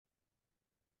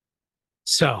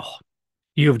So,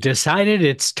 you've decided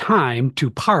it's time to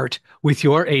part with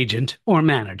your agent or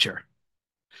manager.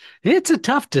 It's a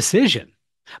tough decision,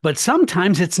 but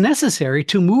sometimes it's necessary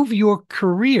to move your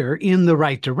career in the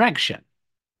right direction.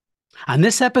 On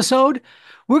this episode,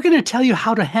 we're going to tell you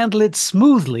how to handle it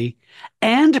smoothly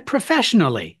and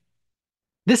professionally.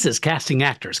 This is Casting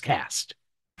Actors Cast.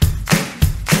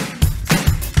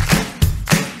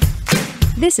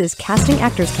 This is Casting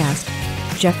Actors Cast.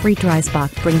 Jeffrey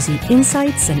Dreisbach brings you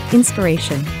insights and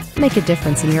inspiration. Make a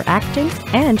difference in your acting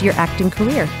and your acting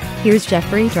career. Here's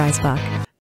Jeffrey Dreisbach.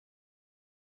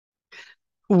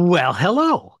 Well,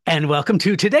 hello, and welcome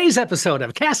to today's episode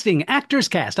of Casting Actors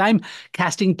Cast. I'm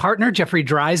casting partner Jeffrey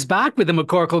Dreisbach with the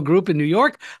McCorkle Group in New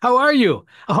York. How are you?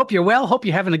 I hope you're well. Hope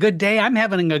you're having a good day. I'm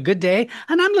having a good day,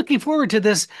 and I'm looking forward to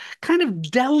this kind of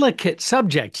delicate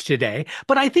subject today,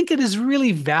 but I think it is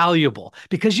really valuable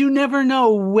because you never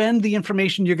know when the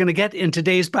information you're going to get in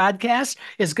today's podcast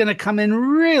is going to come in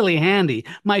really handy,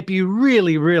 might be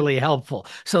really, really helpful.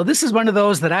 So this is one of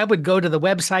those that I would go to the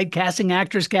website,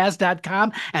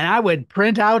 castingactorscast.com, and I would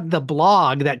print out the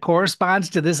blog that corresponds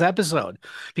to this episode.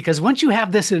 Because once you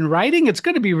have this in writing, it's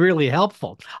going to be really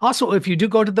helpful. Also, if you do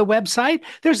go to the website,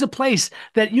 there's a place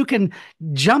that you can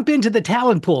jump into the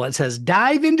talent pool. It says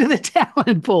dive into the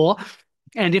talent pool.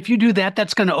 And if you do that,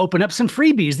 that's going to open up some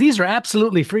freebies. These are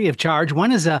absolutely free of charge.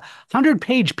 One is a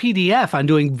 100-page PDF on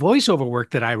doing voiceover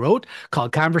work that I wrote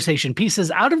called Conversation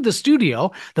Pieces Out of the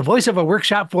Studio, the voiceover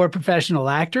workshop for professional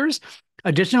actors.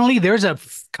 Additionally, there's a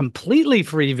completely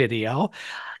free video,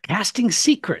 Casting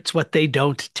Secrets, What They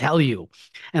Don't Tell You.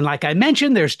 And like I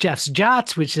mentioned, there's Jeff's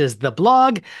Jots, which is the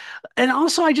blog. And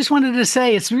also, I just wanted to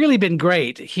say it's really been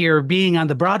great here being on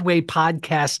the Broadway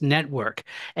Podcast Network.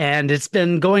 And it's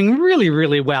been going really,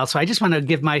 really well. So I just want to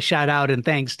give my shout out and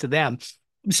thanks to them.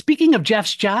 Speaking of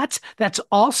Jeff's Jots, that's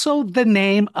also the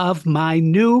name of my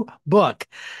new book,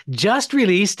 just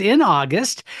released in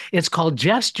August. It's called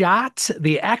Jeff's Jots,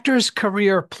 The Actor's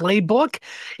Career Playbook.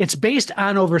 It's based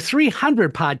on over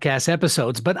 300 podcast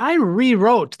episodes, but I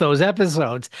rewrote those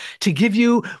episodes to give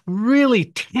you really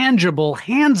tangible,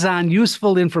 hands-on,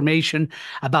 useful information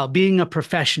about being a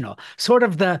professional, sort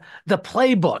of the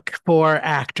playbook for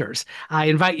actors. I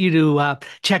invite you to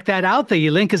check that out.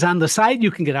 The link is on the site. You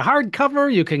can get a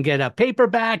hardcover. You can get a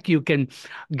paperback. You can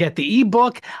get the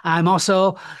ebook. I'm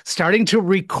also starting to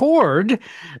record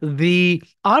the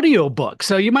audiobook,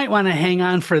 so you might want to hang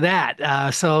on for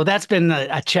that. So that's been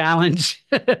a challenge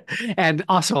and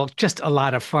also just a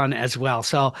lot of fun as well.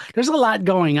 So there's a lot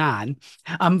going on.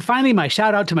 Finally, my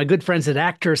shout out to my good friends at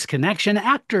Actors Connection.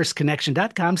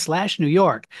 ActorsConnection.com/New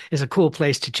York is a cool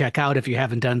place to check out if you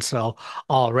haven't done so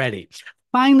already.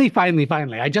 Finally,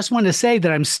 I just want to say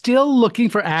that I'm still looking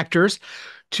for actors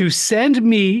to send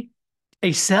me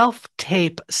a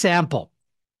self-tape sample.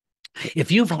 If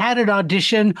you've had an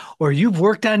audition or you've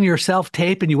worked on your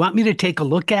self-tape and you want me to take a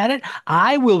look at it,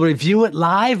 I will review it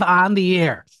live on the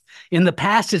air. In the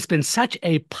past, it's been such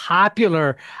a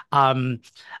popular,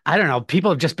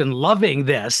 people have just been loving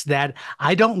this that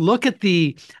I don't look at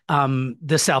the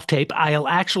self-tape. I'll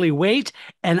actually wait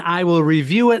and I will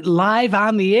review it live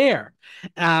on the air.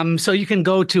 So you can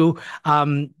go to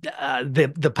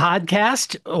the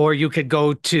podcast, or you could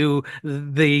go to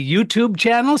the YouTube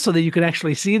channel so that you can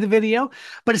actually see the video.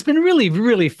 But it's been really,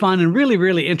 really fun and really,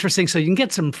 really interesting. So you can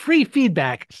get some free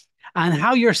feedback on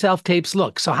how your self-tapes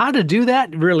look. So how to do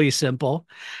that? Really simple.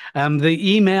 The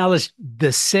email is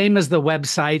the same as the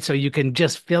website, so you can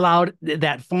just fill out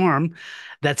that form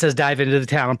that says dive into the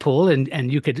talent pool,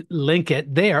 and you could link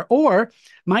it there. Or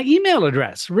my email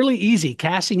address, really easy,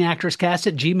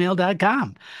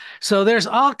 castingactorscast@gmail.com. So there's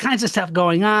all kinds of stuff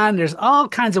going on. There's all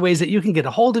kinds of ways that you can get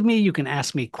a hold of me. You can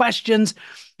ask me questions.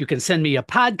 You can send me a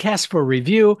podcast for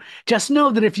review. Just know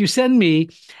that if you send me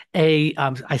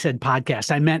I said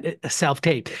podcast, I meant a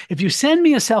self-tape. If you send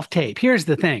me a self-tape, here's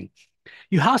the thing.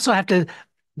 You also have to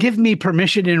give me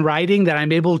permission in writing that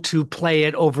I'm able to play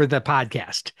it over the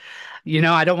podcast.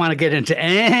 I don't want to get into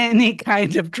any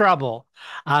kind of trouble.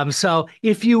 So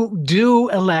if you do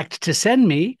elect to send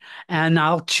me, and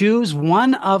I'll choose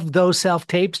one of those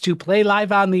self-tapes to play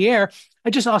live on the air, I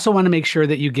just also want to make sure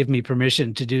that you give me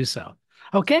permission to do so.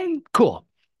 Okay, cool.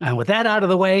 And with that out of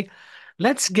the way,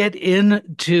 let's get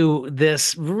into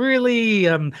this really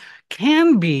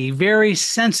can be very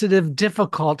sensitive,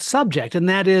 difficult subject, and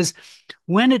that is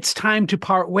when it's time to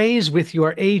part ways with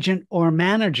your agent or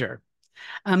manager.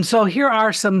 So here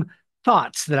are some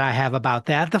thoughts that I have about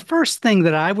that. The first thing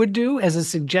that I would do as a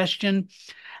suggestion,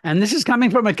 and this is coming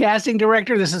from a casting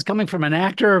director, this is coming from an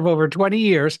actor of over 20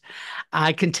 years,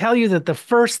 I can tell you that the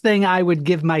first thing I would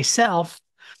give myself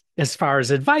as far as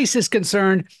advice is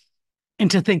concerned, and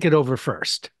to think it over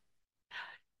first.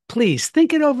 Please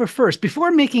think it over first before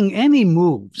making any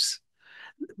moves.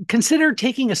 Consider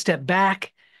taking a step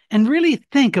back and really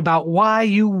think about why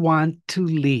you want to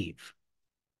leave.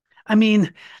 I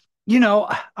mean,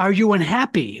 are you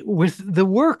unhappy with the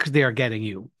work they're getting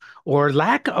you or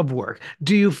lack of work?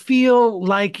 Do you feel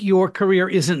like your career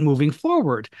isn't moving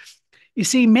forward? You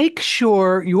see, make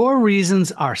sure your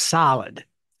reasons are solid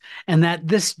and that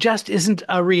this just isn't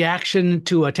a reaction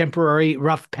to a temporary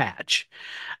rough patch.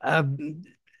 Uh,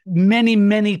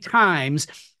 many times,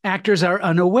 actors are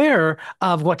unaware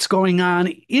of what's going on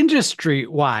industry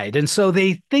wide. And so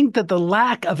they think that the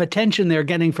lack of attention they're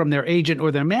getting from their agent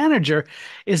or their manager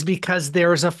is because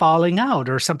there's a falling out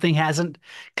or something hasn't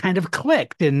kind of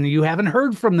clicked and you haven't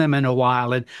heard from them in a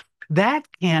while. And that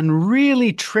can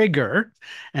really trigger,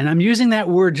 and I'm using that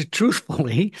word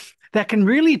truthfully, that can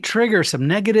really trigger some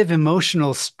negative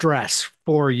emotional stress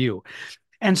for you.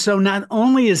 And so not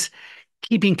only is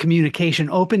keeping communication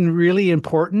open really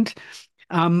important,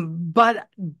 but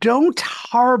don't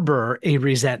harbor a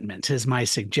resentment is my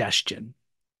suggestion.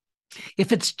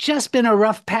 If it's just been a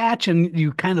rough patch and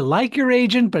you kind of like your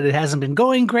agent, but it hasn't been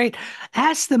going great,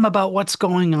 ask them about what's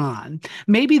going on.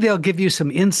 Maybe they'll give you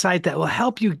some insight that will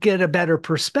help you get a better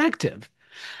perspective.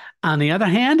 On the other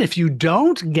hand, if you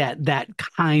don't get that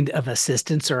kind of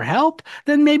assistance or help,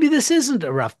 then maybe this isn't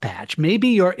a rough patch. Maybe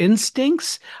your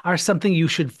instincts are something you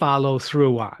should follow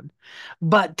through on.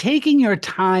 But taking your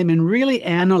time and really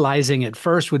analyzing it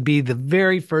first would be the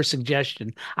very first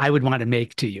suggestion I would want to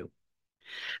make to you.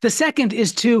 The second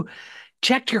is to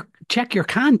check your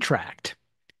contract.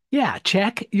 Yeah,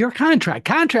 check your contract.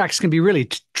 Contracts can be really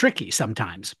tricky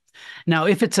sometimes. Now,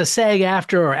 if it's a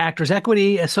SAG-AFTRA or Actors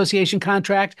Equity Association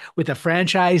contract with a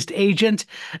franchised agent,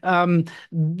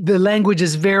 the language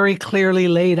is very clearly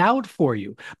laid out for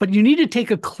you. But you need to take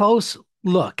a close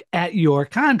look at your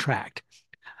contract.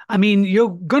 I mean, you're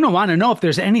going to want to know if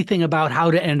there's anything about how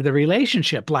to end the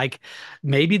relationship, like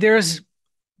maybe there's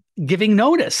giving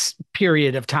notice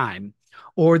period of time,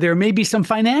 or there may be some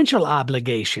financial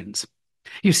obligations.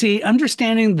 You see,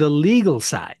 understanding the legal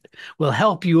side will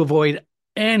help you avoid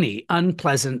any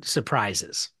unpleasant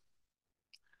surprises.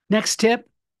 Next tip,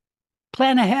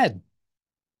 plan ahead.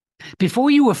 Before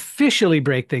you officially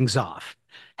break things off,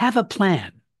 have a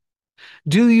plan.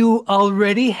 Do you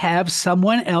already have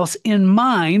someone else in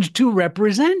mind to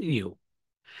represent you?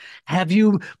 Have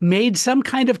you made some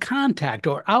kind of contact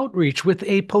or outreach with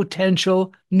a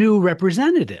potential new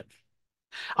representative?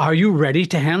 Are you ready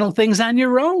to handle things on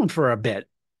your own for a bit?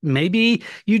 Maybe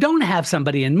you don't have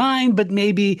somebody in mind, but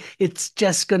maybe it's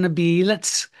just going to be,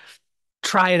 let's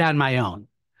try it on my own.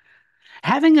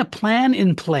 Having a plan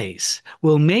in place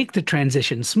will make the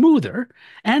transition smoother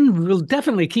and will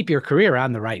definitely keep your career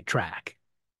on the right track.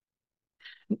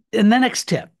 And the next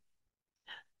tip,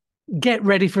 get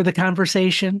ready for the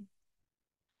conversation.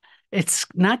 It's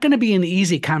not going to be an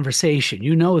easy conversation.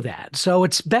 You know that. So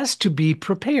it's best to be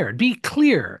prepared, be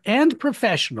clear and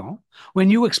professional when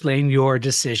you explain your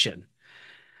decision.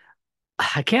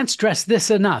 I can't stress this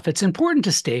enough. It's important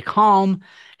to stay calm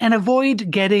and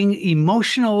avoid getting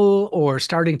emotional or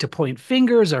starting to point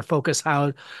fingers or focus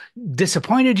how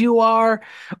disappointed you are.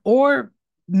 Or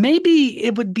maybe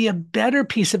it would be a better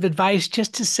piece of advice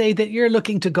just to say that you're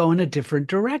looking to go in a different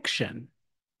direction.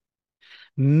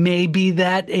 Maybe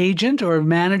that agent or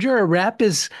manager or rep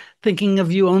is thinking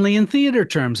of you only in theater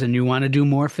terms and you want to do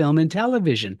more film and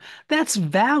television. That's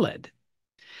valid.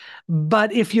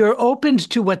 But if you're open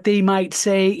to what they might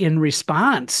say in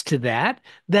response to that,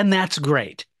 then that's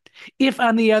great. If,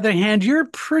 on the other hand, you're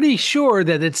pretty sure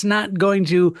that it's not going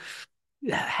to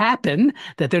happen,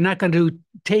 that they're not going to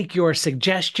take your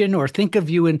suggestion or think of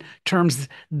you in terms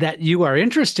that you are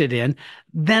interested in,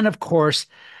 then, of course,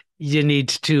 you need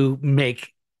to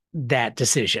make that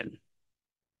decision.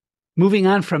 Moving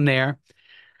on from there,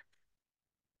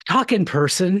 talk in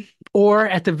person or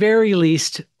at the very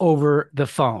least over the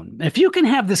phone. If you can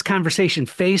have this conversation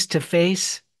face to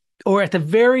face or at the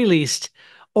very least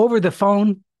over the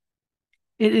phone,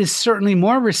 it is certainly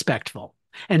more respectful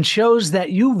and shows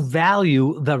that you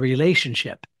value the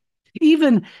relationship,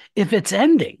 even if it's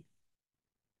ending.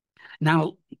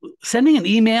 Now, sending an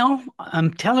email,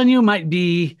 I'm telling you, might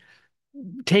be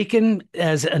taken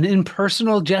as an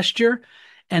impersonal gesture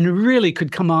and really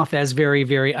could come off as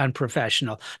very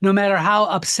unprofessional. No matter how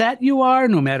upset you are,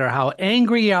 no matter how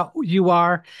angry you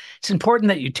are, it's important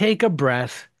that you take a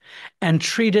breath and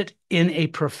treat it in a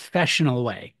professional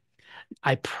way.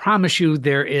 I promise you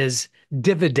there is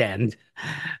dividend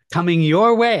coming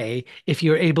your way if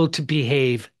you're able to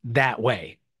behave that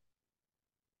way.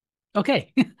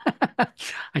 Okay.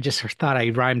 I just thought I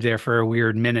rhymed there for a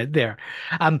weird minute there.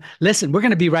 Listen, we're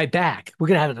going to be right back. We're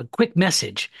going to have a quick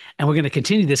message and we're going to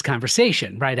continue this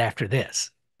conversation right after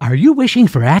this. Are you wishing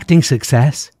for acting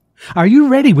success? Are you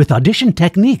ready with audition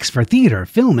techniques for theater,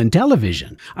 film, and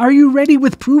television? Are you ready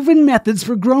with proven methods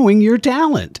for growing your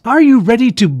talent? Are you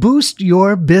ready to boost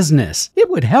your business? It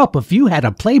would help if you had a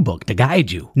playbook to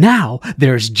guide you. Now,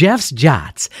 there's Jeff's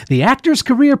Jots, the Actor's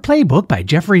Career Playbook by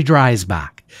Jeffrey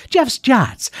Dreisbach. Jeff's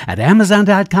Jots at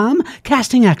Amazon.com,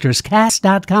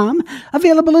 CastingActorsCast.com,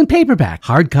 available in paperback,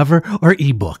 hardcover, or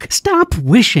ebook. Stop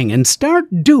wishing and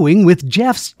start doing with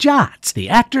Jeff's Jots, the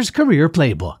Actor's Career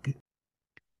Playbook.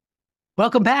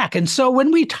 Welcome back. And so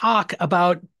when we talk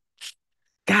about,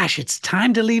 gosh, it's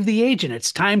time to leave the agent,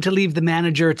 it's time to leave the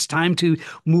manager, it's time to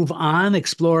move on,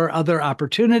 explore other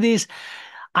opportunities,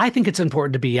 I think it's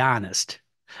important to be honest,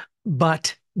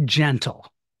 but gentle.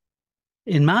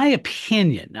 In my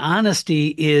opinion,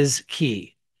 honesty is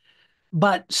key,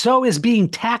 but so is being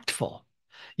tactful.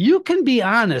 You can be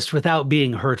honest without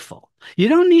being hurtful. You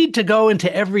don't need to go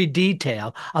into every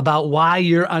detail about why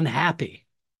you're unhappy,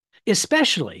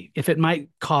 especially if it might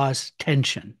cause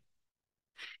tension.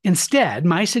 Instead,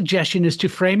 my suggestion is to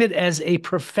frame it as a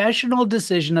professional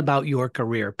decision about your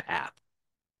career path.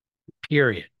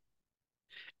 Period.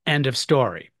 End of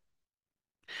story.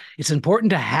 It's important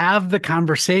to have the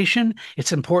conversation.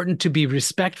 It's important to be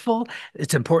respectful.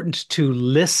 It's important to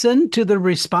listen to the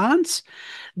response.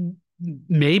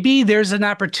 Maybe there's an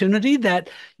opportunity that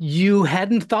you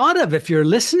hadn't thought of if you're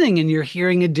listening and you're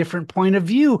hearing a different point of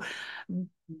view.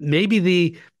 Maybe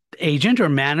the agent or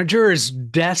manager is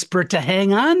desperate to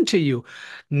hang on to you.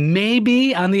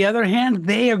 Maybe, on the other hand,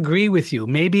 they agree with you.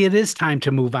 Maybe it is time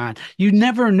to move on. You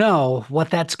never know what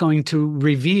that's going to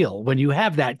reveal when you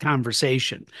have that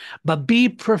conversation. But be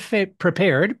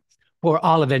prepared for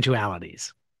all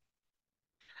eventualities.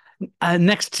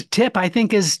 Next tip, I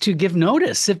think, is to give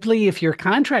notice. Simply, if your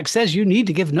contract says you need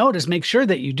to give notice, make sure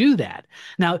that you do that.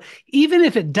 Now, even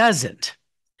if it doesn't,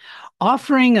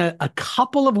 offering a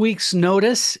couple of weeks'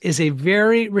 notice is a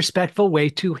very respectful way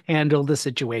to handle the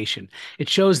situation. It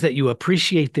shows that you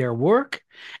appreciate their work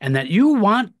and that you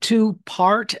want to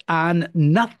part on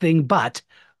nothing but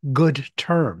good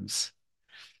terms.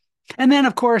 And then,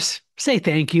 of course, say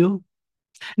thank you.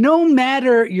 No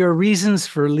matter your reasons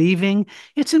for leaving,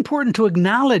 it's important to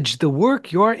acknowledge the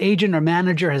work your agent or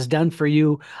manager has done for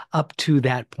you up to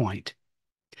that point.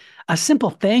 A simple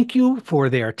thank you for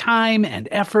their time and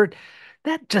effort,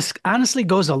 that just honestly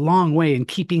goes a long way in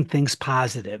keeping things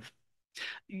positive.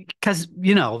 Because,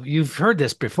 you've heard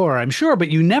this before, I'm sure, but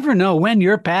you never know when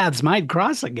your paths might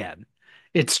cross again.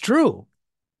 It's true.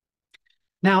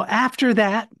 Now, after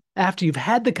that, after you've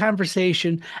had the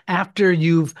conversation, after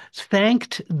you've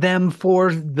thanked them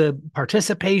for the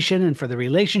participation and for the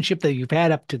relationship that you've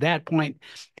had up to that point,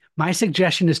 my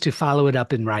suggestion is to follow it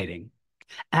up in writing.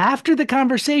 After the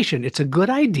conversation, it's a good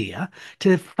idea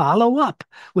to follow up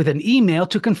with an email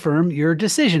to confirm your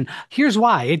decision. Here's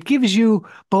why. It gives you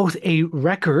both a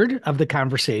record of the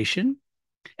conversation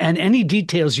and any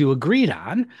details you agreed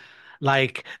on,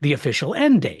 like the official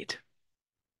end date.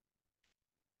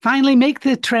 Finally, make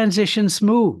the transition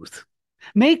smooth.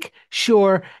 Make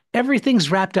sure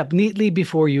everything's wrapped up neatly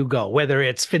before you go, whether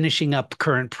it's finishing up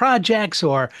current projects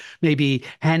or maybe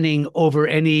handing over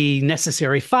any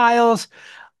necessary files.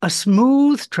 A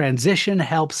smooth transition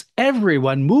helps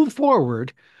everyone move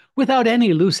forward without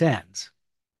any loose ends.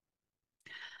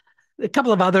 A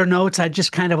couple of other notes I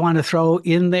just kind of want to throw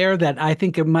in there that I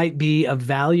think it might be of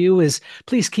value is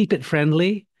please keep it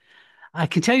friendly. I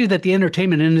can tell you that the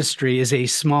entertainment industry is a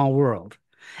small world.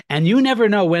 And you never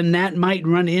know when that you might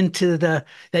run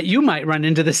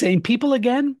into the same people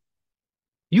again.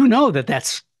 You know that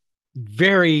that's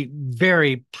very,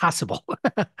 very possible.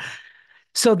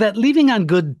 So that leaving on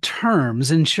good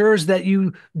terms ensures that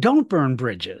you don't burn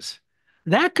bridges.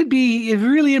 That could be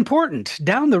really important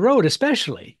down the road,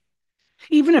 especially.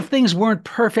 Even if things weren't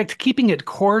perfect, keeping it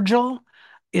cordial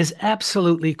is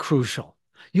absolutely crucial.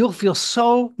 You'll feel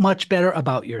so much better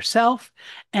about yourself,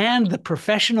 and the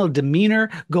professional demeanor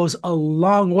goes a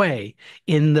long way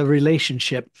in the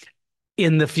relationship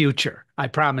in the future, I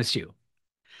promise you.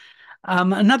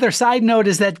 Another side note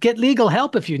is that get legal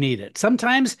help if you need it.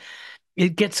 Sometimes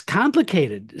it gets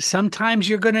complicated. Sometimes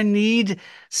you're going to need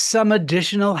some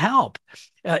additional help,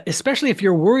 especially if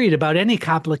you're worried about any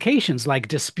complications like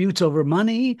disputes over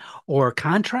money or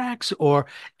contracts, or,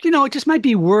 it just might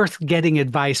be worth getting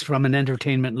advice from an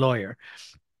entertainment lawyer.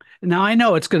 Now, I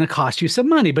know it's going to cost you some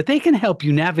money, but they can help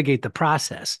you navigate the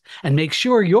process and make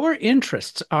sure your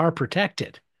interests are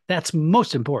protected. That's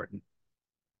most important.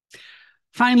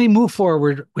 Finally, move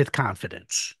forward with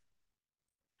confidence.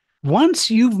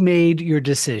 Once you've made your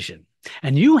decision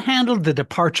and you handled the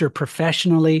departure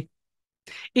professionally,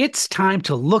 it's time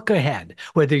to look ahead,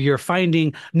 whether you're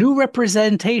finding new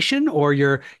representation or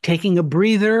you're taking a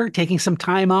breather, taking some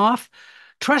time off.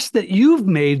 Trust that you've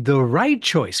made the right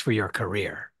choice for your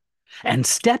career and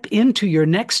step into your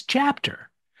next chapter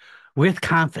with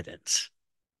confidence.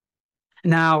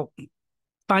 Now,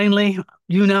 finally,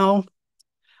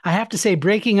 I have to say,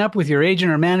 breaking up with your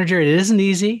agent or manager, it isn't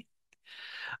easy,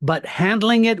 but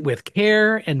handling it with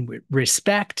care and with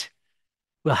respect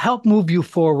will help move you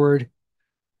forward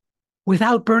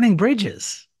without burning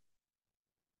bridges.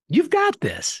 You've got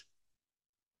this.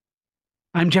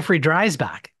 I'm Jeffrey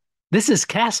Dreisbach. This is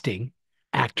Casting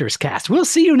Actors Cast. We'll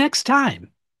see you next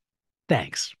time.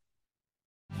 Thanks.